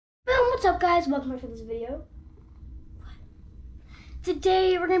What's up, guys? Welcome back to this video.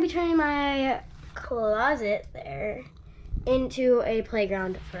 Today we're going to be turning my closet there into a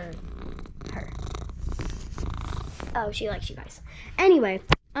playground for her. Oh, she likes you guys. Anyway,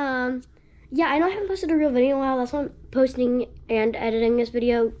 yeah, I know I haven't posted a real video in a while. That's why I'm posting and editing this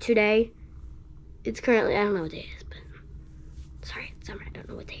video today. It's currently, I don't know what day it is, but sorry, it's summer. I don't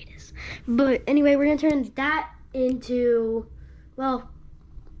know what day it is. But anyway, we're going to turn that into, well,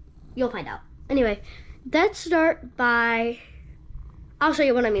 you'll find out. Anyway, let's start by, I'll show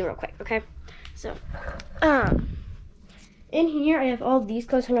you what I mean real quick, okay? So, in here, I have all these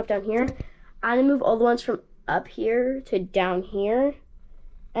clothes hung up down here. I'm gonna move all the ones from up here to down here.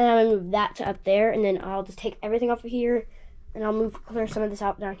 And I'm gonna move that to up there, and then I'll just take everything off of here, and I'll clear some of this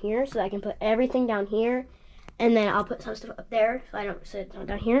out down here so that I can put everything down here. And then I'll put some stuff up there so I don't sit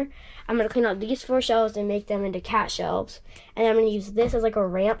down here. I'm going to clean out these 4 shelves and make them into cat shelves. And I'm going to use this as like a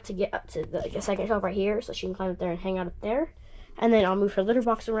ramp to get up to the second shelf right here so she can climb up there and hang out up there. And then I'll move her litter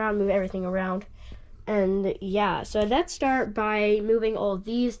box around, move everything around. And yeah, so let's start by moving all of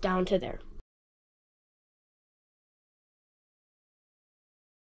these down to there.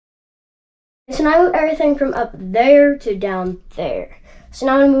 So now I move everything from up there to down there. So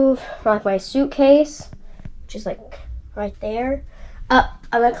now I'm going to move like my suitcase, which is like right there, up.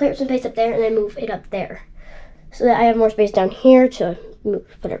 I'm gonna clear up some space up there and then move it up there so that I have more space down here to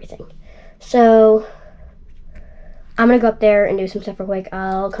put everything. So I'm gonna go up there and do some stuff real quick.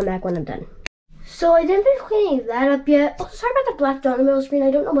 I'll come back when I'm done. So I didn't finish cleaning that up yet. Oh, sorry about the black dot in the middle of the screen.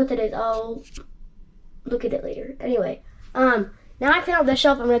 I don't know what that is. I'll look at it later. Anyway, now I clean out this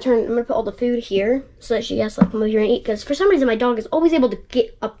shelf. I'm gonna put all the food here so that she has like move here and eat, because for some reason my dog is always able to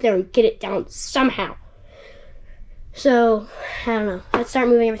get up there and get it down somehow. So, I don't know. Let's start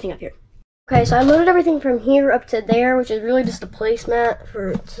moving everything up here. Okay, so I loaded everything from here up to there, which is really just a placemat for,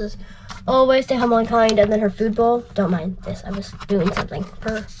 it says, always stay humble and kind, and then her food bowl. Don't mind this. I was doing something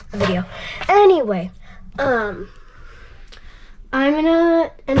for a video. Anyway, I'm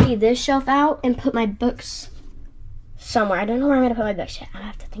gonna empty this shelf out and put my books somewhere. I don't know where I'm gonna put my books yet. I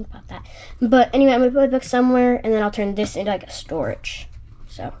have to think about that. But anyway, I'm gonna put my books somewhere, and then I'll turn this into like a storage.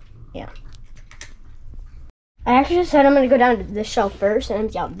 So, yeah. I actually just said I'm going to go down to this shelf first and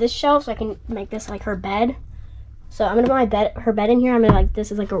empty out this shelf so I can make this like her bed. So I'm going to put her bed in here. I'm going to like,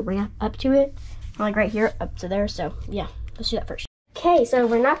 this is like a ramp up to it. Like right here up to there. So yeah, let's do that first. Okay, so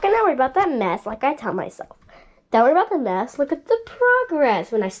we're not going to worry about that mess like I tell myself. Don't worry about the mess. Look at the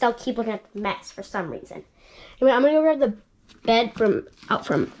progress when I still keep looking at the mess for some reason. Anyway, I'm going to go grab the bed out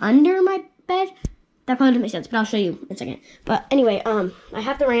from under my bed. That probably doesn't make sense, but I'll show you in a second. But anyway, I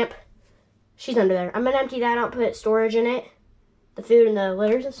have the ramp. She's under there. I'm going to empty that out, put storage in it, the food and the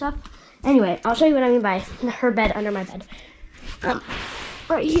litters and stuff. Anyway, I'll show you what I mean by her bed under my bed.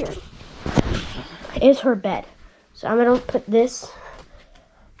 Right here is her bed. So I'm going to put this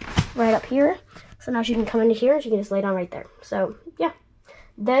right up here. So now she can come into here and she can just lay down right there. So, yeah,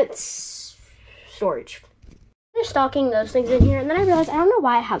 that's storage. I'm stocking those things in here, and then I realized I don't know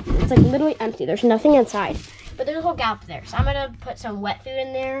why I have them. It's like literally empty. There's nothing inside. But there's a whole gap there. So I'm going to put some wet food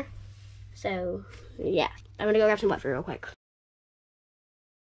in there. So, yeah, I'm going to go grab some wet food real quick.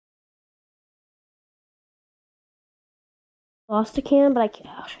 Lost a can, but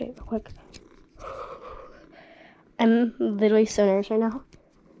I'll show you real quick. I'm literally so nervous right now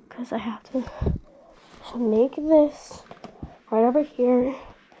because I have to make this right over here.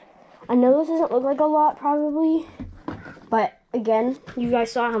 I know this doesn't look like a lot probably, but again, you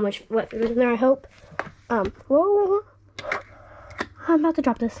guys saw how much wet food was in there, I hope. Whoa. I'm about to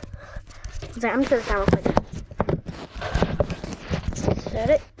drop this. I'm just going to down real quick. Set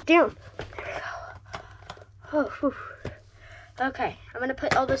it down. There we go. Oh, okay, I'm going to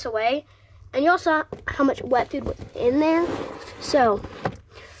put all this away. And you all saw how much wet food was in there. So,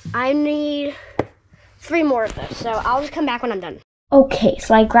 I need 3 more of those. So, I'll just come back when I'm done. Okay,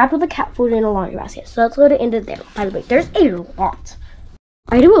 so I grabbed all the cat food in a laundry basket. So, let's load it into there. By the way, there's a lot.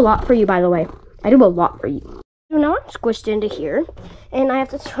 I do a lot for you, by the way. I do a lot for you. So, now I'm squished into here. And I have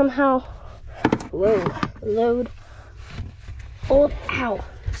to somehow... load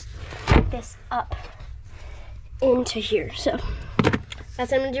this up into here. So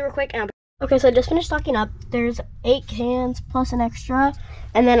that's what I'm gonna do real quick. Okay, so I just finished stocking up. There's 8 cans plus an extra,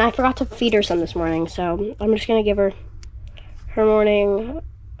 and then I forgot to feed her some this morning, so I'm just gonna give her morning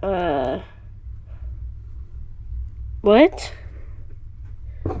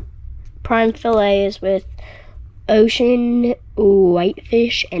prime fillets with ocean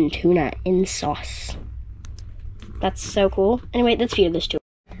whitefish and tuna in sauce. That's so cool. Anyway, let's feed this to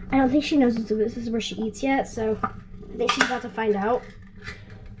her. I don't think she knows this is where she eats yet, so I think she's about to find out.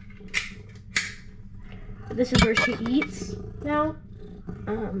 this is where she eats now.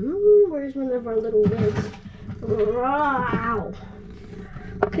 Where's one of our little lids? Wow.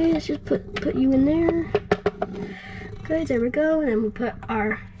 Okay, let's just put you in there. Good, there we go. And then we'll put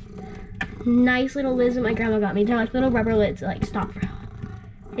our nice little lids that my grandma got me. They're like little rubber lids that like stop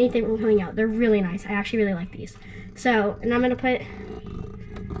anything from coming out. They're really nice. I actually really like these. So, and I'm gonna put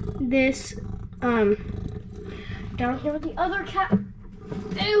this down here with the other cat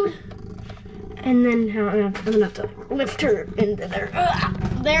food. And then I'm gonna have to lift her into there.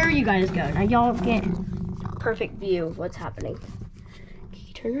 There you guys go. Now y'all get a perfect view of what's happening. Can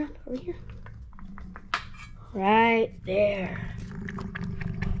you turn around over here? Right there.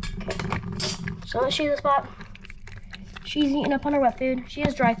 Okay. So let's show you the spot. She's eating up on her wet food. She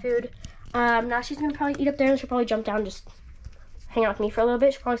has dry food. Now she's gonna probably eat up there, and she'll probably jump down, just hang out with me for a little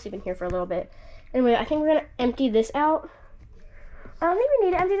bit. She'll probably sleep in here for a little bit. Anyway, I think we're gonna empty this out. I don't think we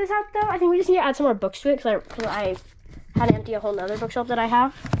need to empty this out though. I think we just need to add some more books to it because I had to empty a whole nother bookshelf that I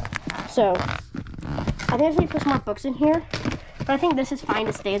have. So I think I just need to put some more books in here. But I think this is fine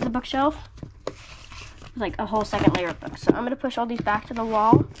to stay as a bookshelf. Like a whole second layer of books. So I'm gonna push all these back to the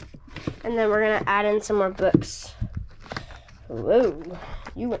wall, and then we're gonna add in some more books. Whoa,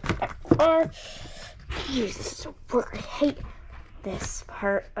 you went back far. Jeez, this is so work. I hate this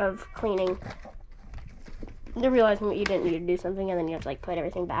part of cleaning. They're realizing that you didn't need to do something and then you have to like put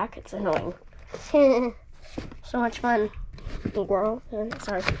everything back. It's annoying. So much fun. Little girl.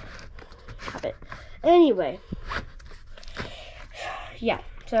 Sorry. Stop it. Anyway. Yeah.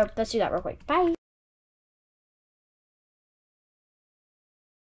 So let's do that real quick. Bye.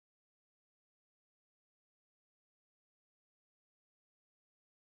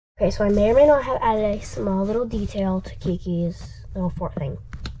 Okay, so I may or may not have added a small little detail to Kiki's little fort thing.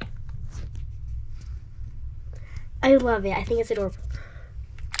 I love it. I think it's adorable.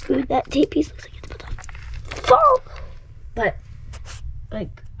 Dude, that tape piece looks like it's put on fall. But,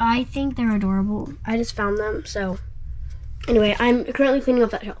 like, I think they're adorable. I just found them, so. Anyway, I'm currently cleaning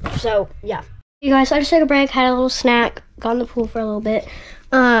up that shelf. So, yeah. You guys, so I just took a break, had a little snack, got in the pool for a little bit.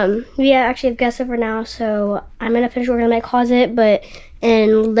 We actually have guests over now, so I'm going to finish working on my closet,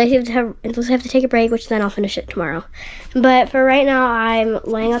 and they have to take a break, which then I'll finish it tomorrow. But for right now, I'm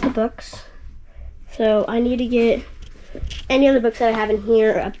laying out the books. So I need to get any other books that I have in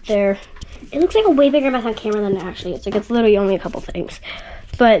here up there. It looks like a way bigger mess on camera than it actually is. Like it's literally only a couple things.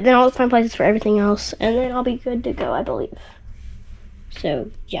 But then I'll find places for everything else, and then I'll be good to go, I believe.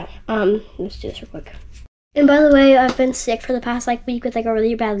 So yeah, let's do this real quick. And by the way, I've been sick for the past like week with like a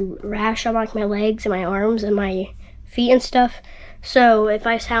really bad rash on like my legs and my arms and my feet and stuff. So if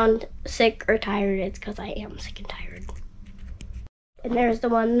I sound sick or tired, it's because I am sick and tired. And there's the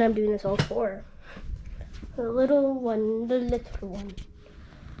one that I'm doing this all for. The little one, the little one.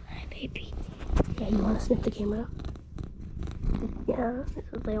 Hi, baby. Yeah, you want to sniff the camera? Yeah,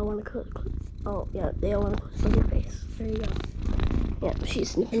 they all want to oh, yeah, they all want to close your face. There you go. Yeah,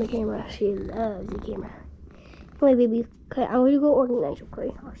 she's sniffing the camera. She loves the camera. Anyway, baby, okay, I'm going to go organize,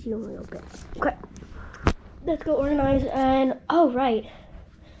 okay? I'll see you in a little bit. Okay, let's go organize, and, oh, right.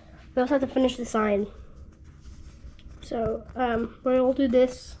 We also have to finish the sign. So, we'll do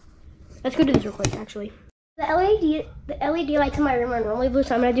this. Let's go do this real quick, actually. The LED lights in my room are normally blue,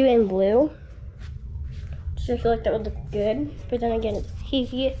 so I'm gonna do it in blue. So I feel like that would look good. But then again, it's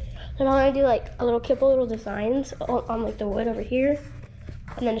heat. So I'm gonna do like a couple little designs on like the wood over here,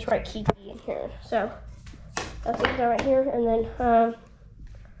 and then just write Kiki in here. So that's what I right here, and then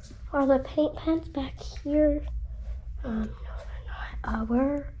are the paint pens back here? No, they're not.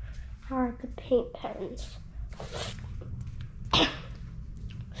 Where are the paint pens?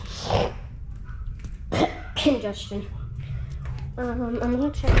 Congestion. I'm gonna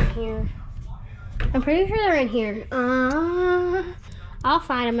check in here. I'm pretty sure they're in here. I'll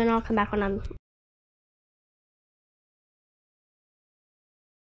find them and I'll come back when I'm.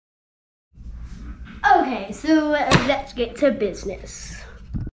 Okay, so let's get to business.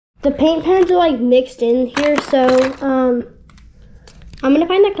 The paint pens are like mixed in here, so I'm gonna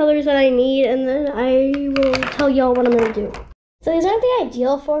find the colors that I need and then I will tell y'all what I'm gonna do. So these aren't the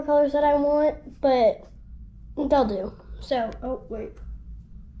ideal 4 colors that I want, but they'll do. So, oh wait.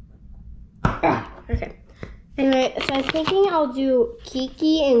 Okay. Anyway, so I'm thinking I'll do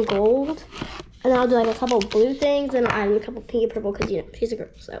Kiki and gold, and then I'll do like a couple blue things, and I'll add in a couple pink and purple because you know she's a girl,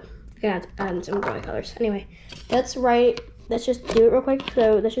 so I gotta add in some bright colors. Anyway, let's just do it real quick.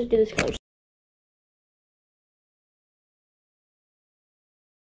 So let's just do this colors.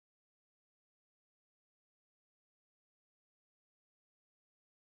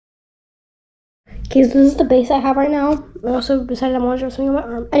 Okay, so this is the base I have right now. I also decided I want to draw something on my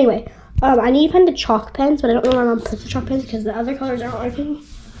arm. Anyway, I need to find the chalk pens, but I don't know where my mom puts the chalk pens because the other colors aren't working.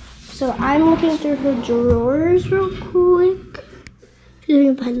 So I'm looking through her drawers real quick. See if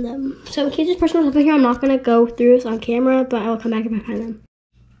I can find them. So in case this person was up here, I'm not going to go through this on camera, but I will come back if I find them.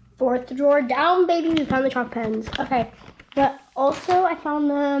 Fourth drawer down, baby. We found the chalk pens. Okay, but also I found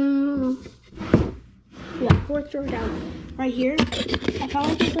them. Yeah, fourth drawer down. Right here. I found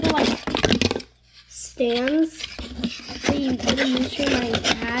like these little like stands that you could use for my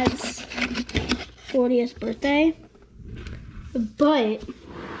dad's 40th birthday. But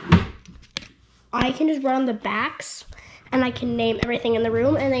I can just run on the backs and I can name everything in the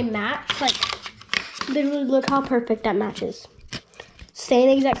room and they match. Like, literally look how perfect that matches. Same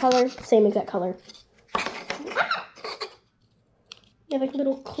exact color, same exact color. They have like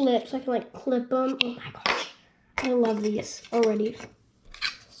little clips. I can like clip them. Oh my gosh. I love these already.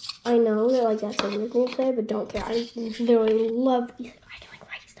 I know that like that's a weird thing to say, but don't care. I literally love these. I can like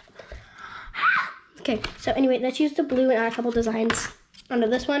write stuff. Okay, so anyway, let's use the blue and add a couple designs onto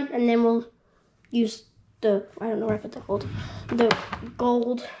this one, and then we'll use the, I don't know where I put the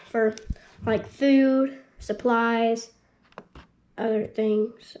gold for like food, supplies, other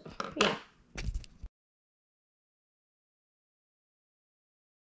things. So, yeah.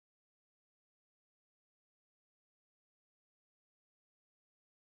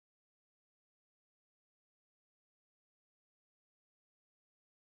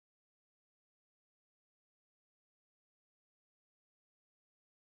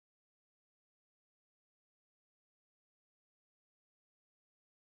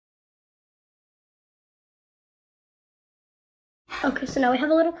 Okay, so now we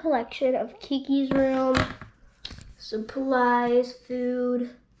have a little collection of Kiki's room, supplies, food.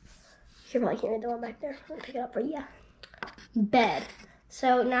 You probably can't read the one back there. I'll pick it up for you. Bed.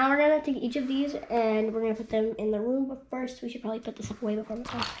 So now we're gonna take each of these and we're gonna put them in the room. But first, we should probably put this stuff away before we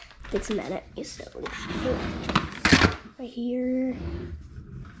get some mad at me. So right here.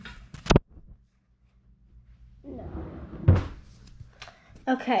 No.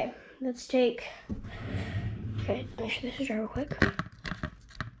 Okay, let's take. Okay, let me show this dry real quick.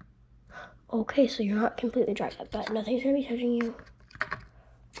 Okay, so you're not completely dry yet, but nothing's gonna be touching you.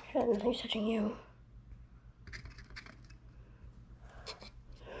 Nothing's touching you.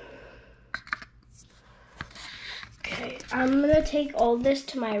 Okay, I'm gonna take all this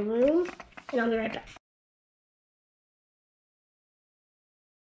to my room, and I'll be right back.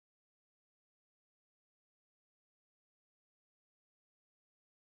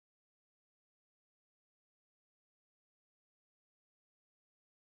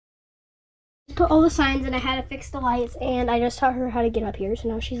 Put all the signs and I had to fix the lights and I just taught her how to get up here, so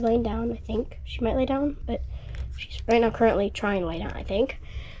now she's laying down. I think she might lay down, but she's right now currently trying to lay down. I think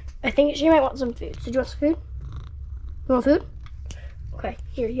she might want some food. So do you want some food? You want food? Okay,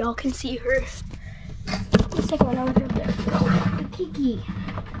 here, y'all can see her. Let's take one over there. Oh, Kiki,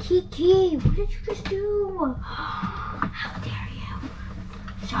 what did you just do? How dare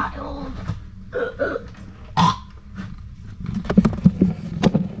you, child.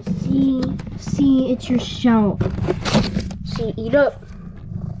 See, it's your shelf. See, eat up.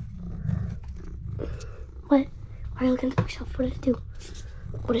 What? Why are you looking at the bookshelf? What did it do?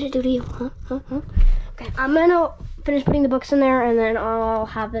 What did it do to you? Huh? Okay, I'm gonna finish putting the books in there and then I'll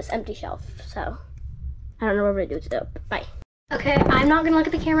have this empty shelf. So, I don't know what we're gonna do today. Bye. Okay, I'm not gonna look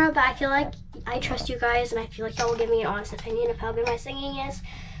at the camera, but I feel like I trust you guys and I feel like y'all will give me an honest opinion of how good my singing is.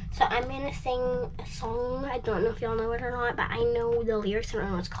 So I'm gonna sing a song. I don't know if y'all know it or not, but I know the lyrics. I don't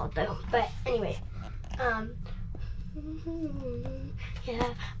know what it's called though. But anyway,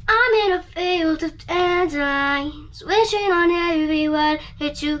 yeah. I'm in a field of dandelions, wishing on everyone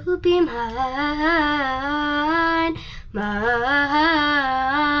that you would be mine.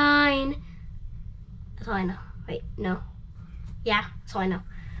 That's all I know. Wait, no. Yeah, that's all I know.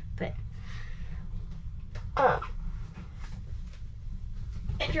 But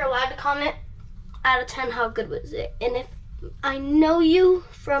if you're allowed to comment out of 10, how good was it? And if I know you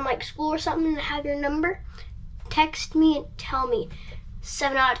from like school or something and have your number, text me and tell me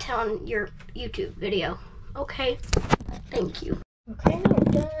 7 out of 10 on your YouTube video. Okay? Thank you. Okay,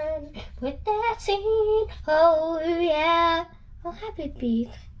 we're done with that scene. Oh yeah. Oh, happy beef.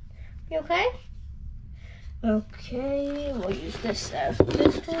 You okay? Okay, we'll use this as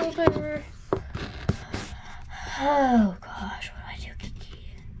this holder. Oh gosh, what do I do,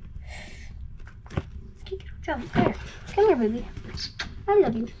 Kiki? Kiki, good job. Come here, baby. I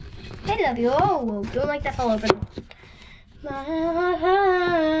love you. I love you. Oh, don't like that fall open. Mine,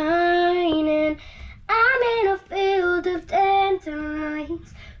 and I'm in a field of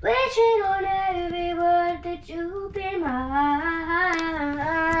dandelions, Wishing on every word that you've been mine.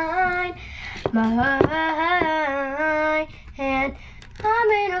 And I'm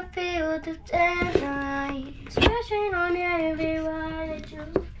in a field of dandelions. Wishing on every word that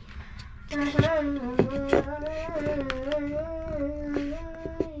you've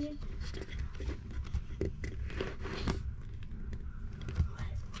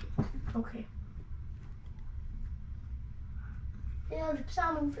Okay. Your lips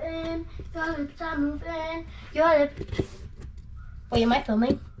are moving. Your lips are moving. Your lips. Wait, am I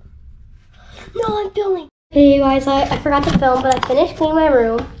filming? No, I'm filming. Hey guys, I forgot to film, but I finished cleaning my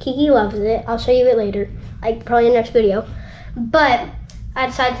room. Kiki loves it. I'll show you it later. Like probably in the next video. But I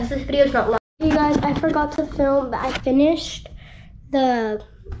decided since this video is not long. Hey guys, I forgot to film, but I finished the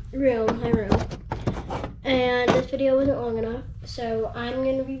room, my room. And this video wasn't long enough, so I'm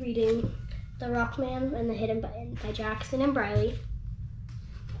going to be reading The Rockman and the Hidden Button by Jackson and Briley.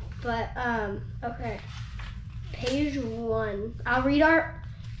 But, okay. Page 1. I'll read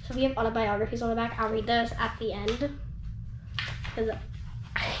so we have autobiographies on the back. I'll read those at the end. Because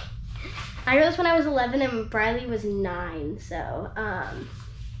I wrote this when I was 11 and Briley was 9, so,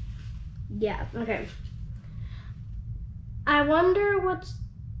 yeah, okay. I wonder what's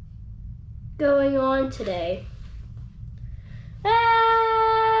going on today. Ah!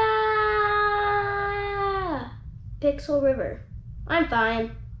 Pixel River. I'm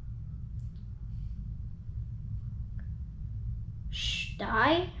fine. Shh,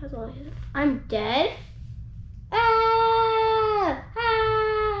 die? I'm dead? Ah!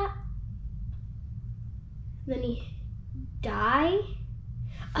 Ah! Then he die?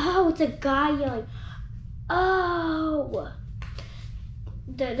 Oh, it's a guy yelling. Oh!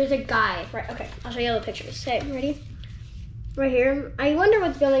 There's a guy, right? Okay, I'll show you all the pictures. Okay, ready? Right here. I wonder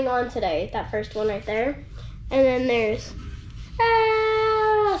what's going on today. That first one right there. And then there's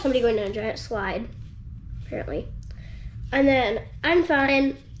somebody going down a giant slide, apparently. And then I'm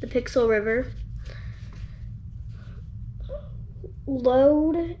fine. The Pixel River.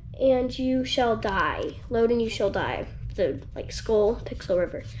 Load and you shall die. Load and you shall die. The like skull, Pixel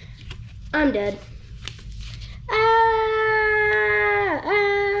River. I'm dead.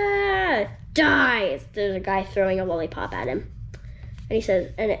 Dies. There's a guy throwing a lollipop at him. And he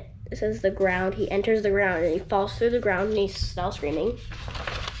says, and it says the ground. He enters the ground and he falls through the ground and he's still screaming.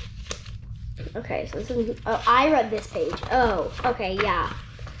 Okay, so this is, oh, I read this page. Oh, okay, yeah.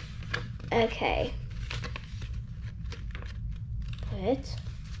 Okay. What?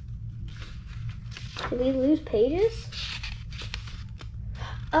 Did we lose pages?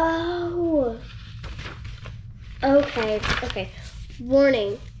 Oh. Okay, okay.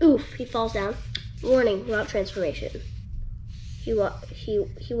 Warning. Oof, he falls down. Warning, route transformation. He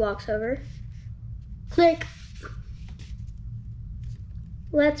walks over. Click.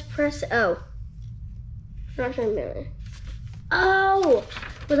 Let's press O. Not sure. Oh!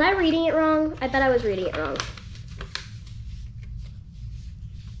 Was I reading it wrong? I bet I was reading it wrong.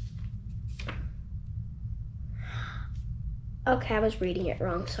 Okay, I was reading it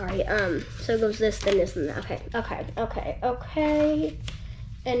wrong, sorry. So it goes this, then this, and that. Okay.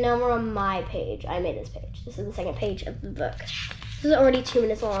 And now we're on my page. I made this page. This is the second page of the book. This is already 2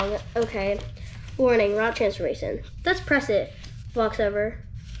 minutes long. Okay. Warning, route transformation. Let's press it. Walks over,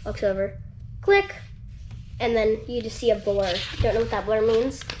 click. And then you just see a blur. Don't know what that blur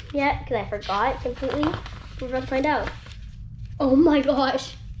means yet, because I forgot completely. We're about to find out. Oh my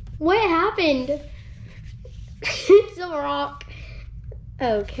gosh. What happened? It's a rock.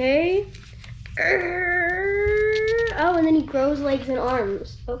 Okay. Oh, and then he grows legs and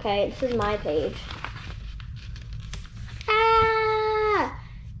arms. Okay, this is my page. Ah!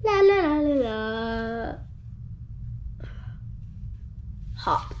 La la la la la.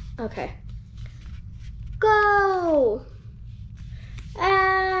 Hop. Okay. Go!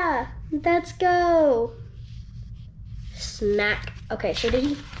 Ah! Let's go. Smack. Okay, so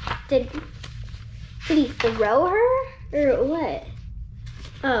did he throw her? Or what?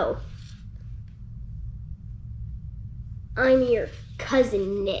 Oh. I'm your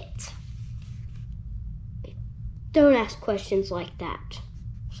cousin Knit. Don't ask questions like that.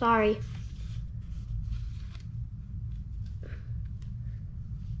 Sorry.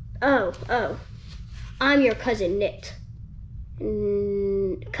 Oh. I'm your cousin Knit.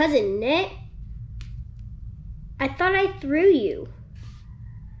 Cousin Knit? I thought I threw you.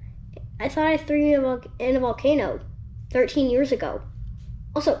 I thought I threw you in a volcano 13 years ago.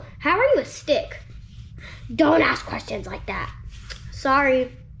 Also, how are you a stick? Don't ask questions like that.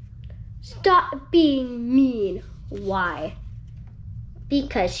 Sorry. Stop being mean. Why?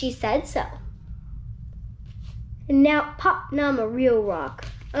 Because she said so. And now I'm a real rock.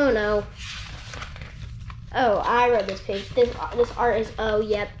 Oh no. Oh, I read this page. This art is, oh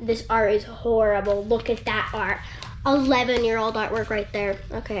yep, this art is horrible. Look at that art. 11-year-old artwork right there.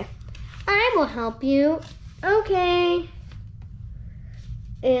 Okay. I will help you. Okay.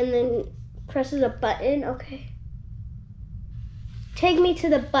 And then presses a button. Okay. Take me to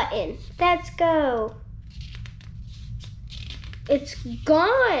the button. Let's go. It's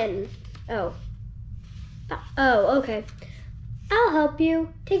gone. Oh. Oh, okay. I'll help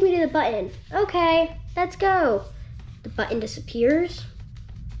you. Take me to the button. Okay, let's go. The button disappears.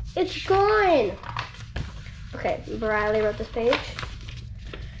 It's gone. Okay, Briley wrote this page.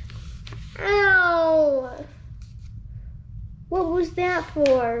 Ow. What was that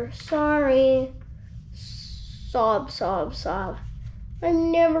for? Sorry. Sob, sob, sob.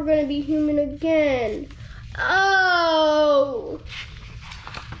 I'm never gonna be human again. Oh!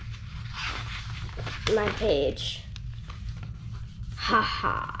 My page. Ha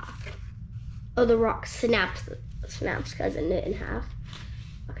ha. Oh, the rock snaps because it knit in half.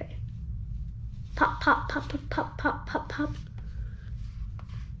 Okay. Pop, pop, pop, pop, pop, pop, pop, pop.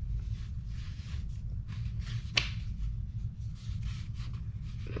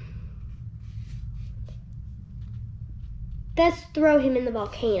 Let's throw him in the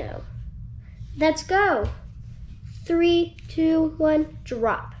volcano. Let's go. 3, 2, 1,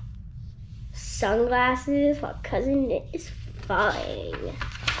 drop. Sunglasses while Cousin Knit is falling.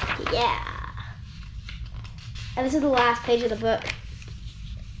 Yeah. And this is the last page of the book.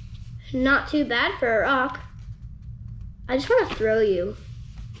 Not too bad for a rock. I just want to throw you.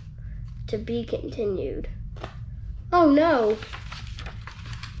 To be continued. Oh no.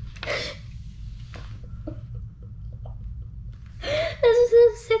 This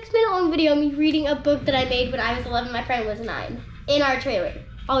is a 6-minute long video of me reading a book that I made when I was 11, my friend was 9. In our trailer,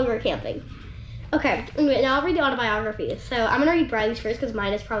 while we were camping. Okay, anyway, now I'll read the autobiography. So I'm gonna read Briley's first because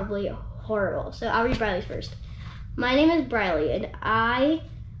mine is probably horrible. So I'll read Briley's first. My name is Briley and I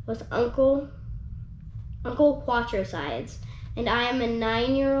was Uncle Quattro Sides. And I am a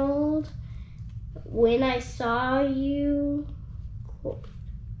 9-year-old. When I saw you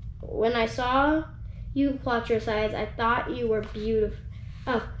Quattro Sides, I thought you were beautiful.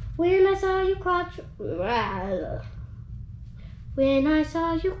 Oh, when I saw you Quattro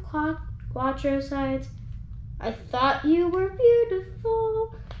Sides, I thought you were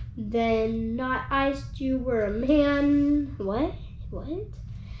beautiful. Then not iced you were a man. What?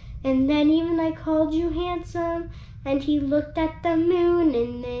 And then even I called you handsome. And he looked at the moon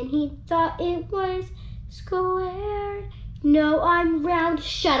and then he thought it was square. No, I'm round.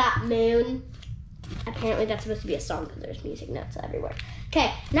 Shut up, moon. Apparently that's supposed to be a song because there's music notes everywhere.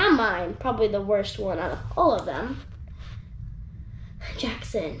 Okay, now mine. Probably the worst one out of all of them.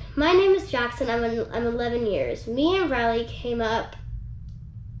 Jackson. My name is Jackson. I'm 11 years. Me and Riley came up.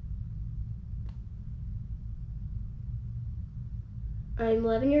 I'm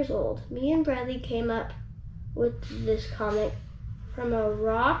 11 years old. Me and Bradley came up with this comic from a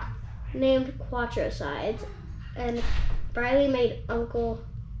rock named Quattro Sides, and Briley made Uncle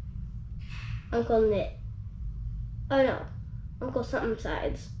Knit. Oh no, Uncle Something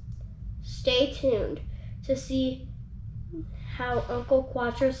Sides. Stay tuned to see how Uncle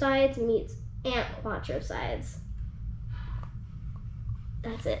Quattro Sides meets Aunt Quattro Sides.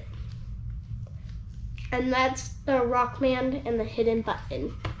 That's it. And that's The Rockman and the Hidden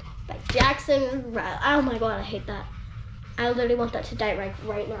Button by Jackson Riley. Oh my god, I hate that. I literally want that to die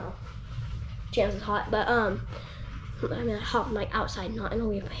right now. Jams is hot, but I mean hot like outside, not in a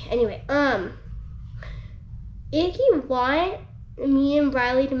weird way. Anyway, if you want me and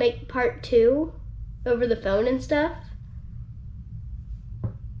Riley to make part 2 over the phone and stuff,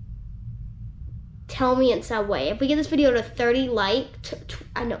 tell me in some way. If we get this video to 30 likes,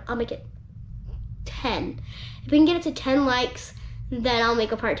 I know, I'll make it 10. If we can get it to 10 likes, then I'll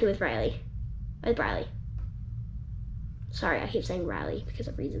make a part 2 with Riley. With Briley. Sorry, I keep saying Riley because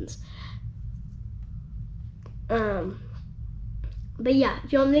of reasons. But yeah,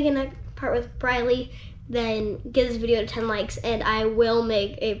 if you want me to make a part with Briley, then give this video to 10 likes and I will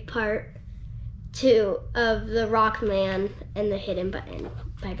make a part 2 of The Rockman and the Hidden Button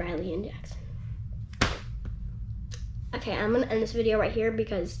by Briley and Jackson. Okay, I'm gonna end this video right here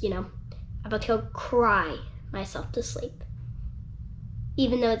because, you know, I'm about to go cry myself to sleep.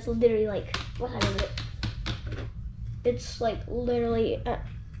 Even though it's literally like, what time is it? It's like literally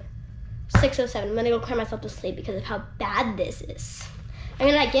 6:07. I'm gonna go cry myself to sleep because of how bad this is. I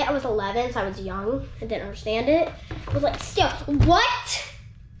mean, I was 11, so I was young. I didn't understand it. I was like, still, what?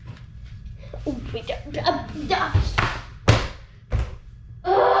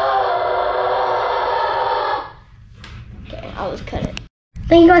 Okay, I'll just cut it.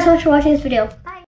 Thank you guys so much for watching this video.